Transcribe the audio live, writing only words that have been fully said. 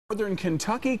Northern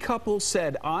Kentucky couple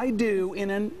said "I do" in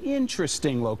an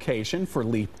interesting location for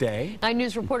Leap Day. 9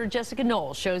 News reporter Jessica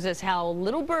Knowles shows us how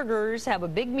little burgers have a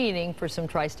big meaning for some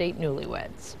tri-state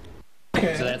newlyweds. So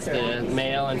that's the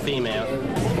male and female.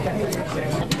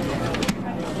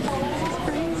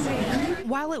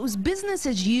 While it was business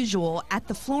as usual at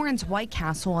the Florence White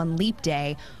Castle on Leap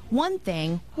Day, one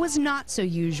thing was not so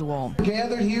usual.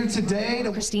 Gathered here today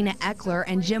to Christina Eckler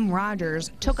and Jim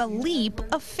Rogers took a leap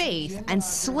of faith and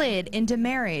slid into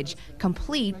marriage,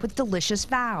 complete with delicious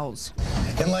vows.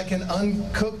 And like an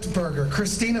uncooked burger,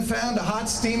 Christina found a hot,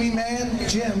 steamy man,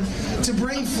 Jim, to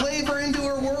bring flavor into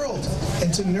her world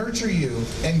and to nurture you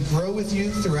and grow with you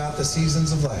throughout the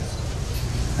seasons of life.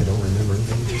 I don't remember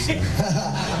anything.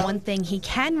 One thing he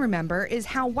can remember is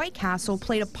how White Castle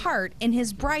played a part in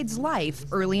his bride's life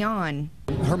early on.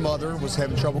 Her mother was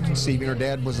having trouble conceiving. Her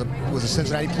dad was a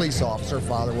Cincinnati police officer, her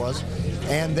father was,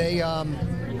 and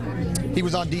he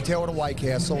was on detail at a White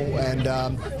Castle,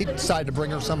 and he decided to bring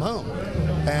her some home.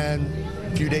 And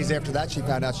a few days after that, she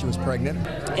found out she was pregnant.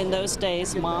 In those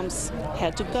days, moms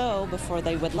had to go before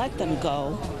they would let them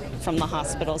go from the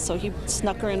hospital, so he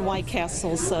snuck her in White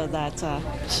Castle so that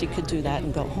she could do that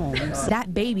and go home.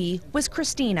 That baby was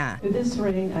Christina. With this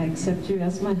ring, I accept you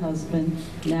as my husband,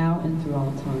 now and through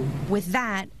all time. With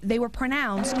that, they were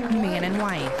pronounced man and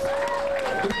wife.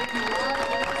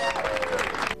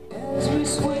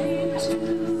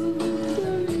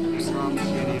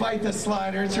 Fight the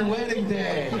slider, it's your wedding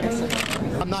day.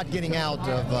 I'm not getting out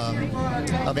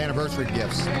of anniversary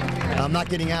gifts. I'm not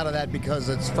getting out of that because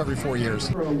it's for every 4 years.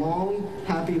 For a long,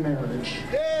 happy marriage.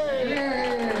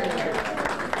 Yay!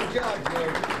 Good job,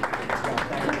 Joe.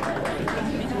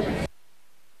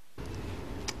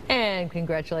 And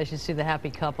congratulations to the happy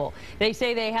couple. They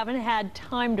say they haven't had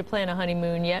time to plan a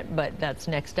honeymoon yet, but that's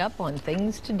next up on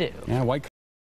Things to Do. Yeah, White